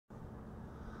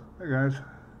Hey guys,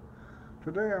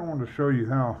 today I want to show you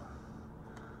how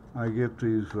I get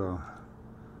these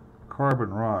carbon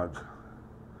rods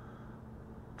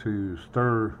to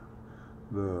stir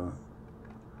the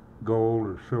gold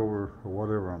or silver or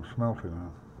whatever I'm smelting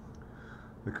on.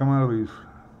 They come out of these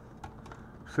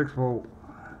 6-volt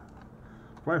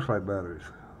flashlight batteries.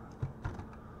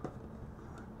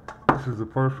 This is the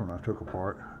first one I took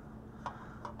apart,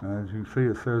 and as you can see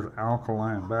it says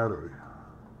alkaline battery.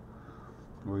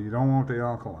 Well, you don't want the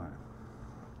alkaline,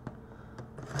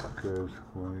 because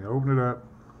when you open it up,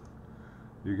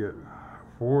 you get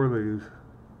 4 of these,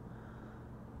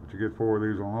 but you get 4 of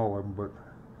these on all of them, but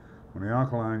when the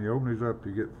alkaline, you open these up,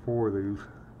 you get 4 of these,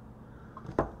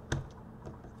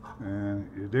 and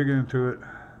you dig into it,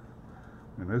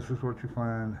 and this is what you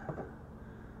find,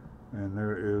 and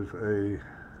there is a,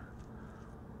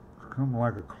 kind of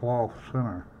like a cloth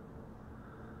center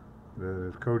that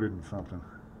is coated in something.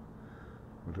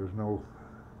 But there's no,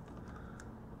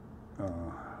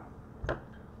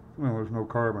 there's no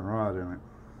carbon rod in it.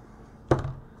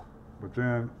 But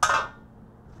then,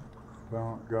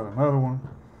 got another one.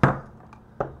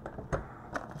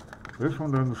 This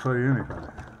one doesn't say anything.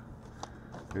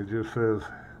 It just says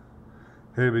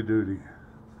heavy duty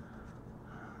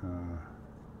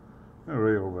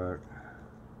railback.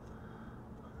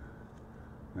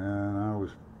 And I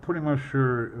was pretty much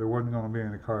sure there wasn't going to be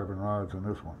any carbon rods in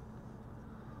this one.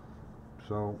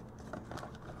 So,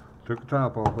 took the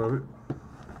top off of it,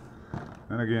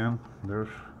 and again, there's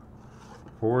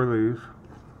 4 of these,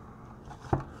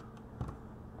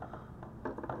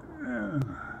 and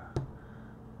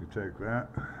you take that.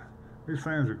 These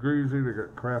things are greasy, they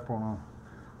got crap on them.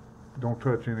 Don't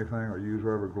touch anything or use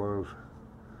rubber gloves.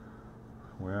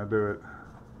 The way I do it,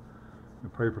 the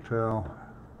paper towel,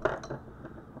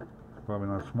 probably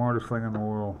not the smartest thing in the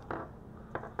world.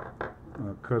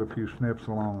 Cut a few snips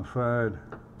along the side,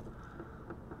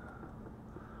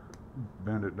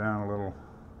 bend it down a little,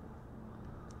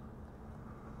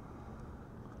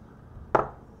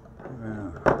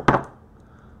 and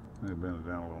maybe bend it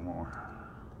down a little more.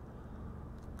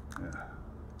 Yeah.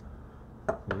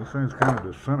 So these things kind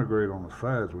of disintegrate on the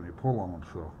sides when you pull on them,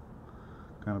 so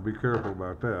kind of be careful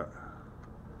about that.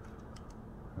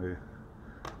 They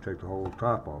take the whole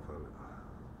top off of it.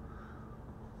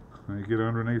 Then you get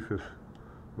underneath this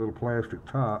little plastic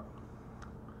top,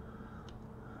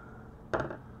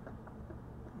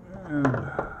 and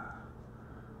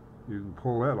you can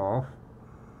pull that off,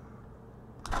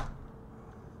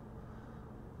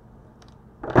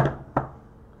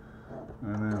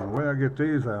 and then the way I get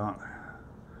these out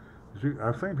is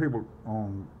I've seen people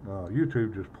on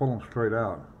YouTube just pull them straight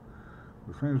out.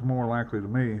 It seems more likely to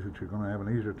me that you're going to have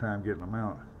an easier time getting them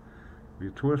out if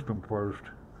you twist them first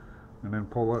and then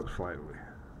pull up slightly.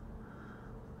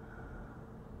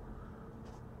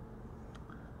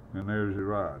 And there's your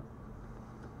rod.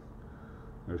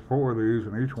 There's 4 of these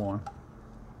in each one.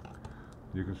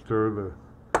 You can stir the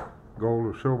gold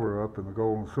or silver up, and the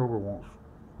gold and silver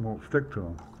won't stick to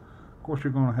them. Of course,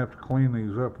 you're going to have to clean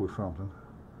these up with something.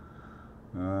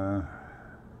 I'm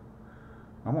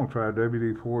going to try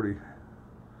WD-40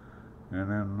 and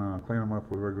then clean them up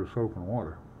with regular soap and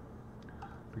water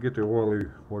to get the oily,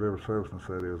 whatever substance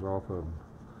that is, off of them.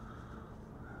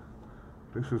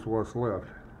 This is what's left.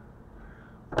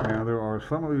 Now, there are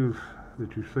some of these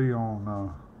that you see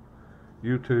on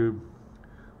YouTube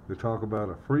that talk about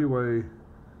a free way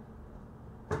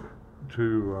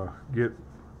to get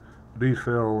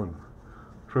D-cell and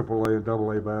AAA and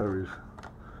AA batteries,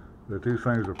 that these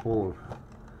things are full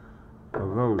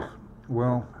of those.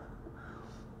 Well,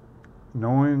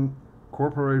 knowing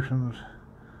corporations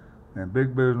and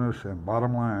big business and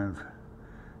bottom lines,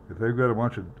 if they've got a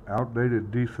bunch of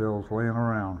outdated D-cells laying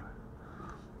around,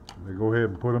 they go ahead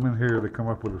and put them in here. They come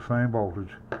up with the same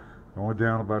voltage, only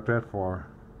down about that far,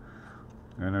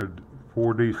 and they're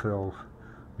 4 D-cells.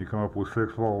 You come up with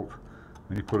 6 volts,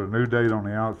 and you put a new date on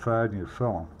the outside and you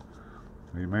sell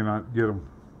them. You may not get them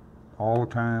all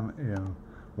the time in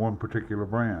one particular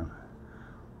brand.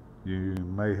 You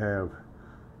may have,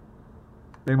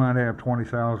 they might have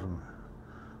 20,000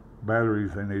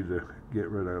 batteries they need to get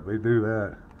rid of. They do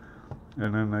that,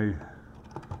 and then they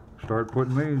start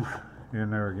putting these in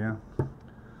there again.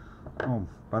 Oh,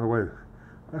 by the way,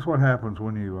 that's what happens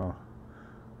when you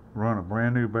run a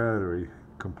brand new battery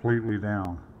completely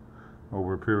down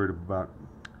over a period of about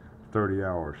 30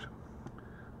 hours.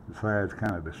 The sides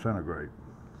kind of disintegrate.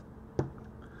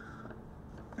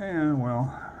 And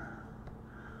well,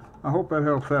 I hope that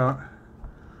helps out.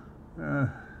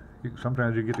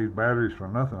 Sometimes you get these batteries for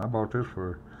nothing. I bought this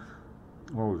for,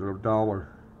 what was it, $1.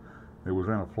 It was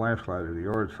in a flashlight at a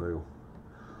yard sale.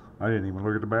 I didn't even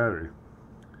look at the battery.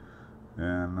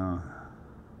 And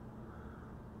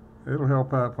it'll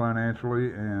help out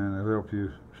financially, and it'll help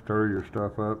you stir your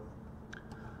stuff up.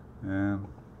 And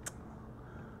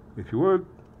if you would,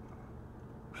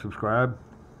 subscribe,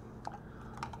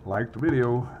 like the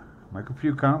video, make a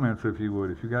few comments if you would.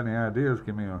 If you got any ideas,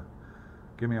 give me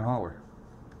a holler.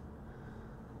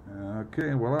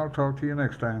 Okay, well, I'll talk to you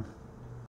next time.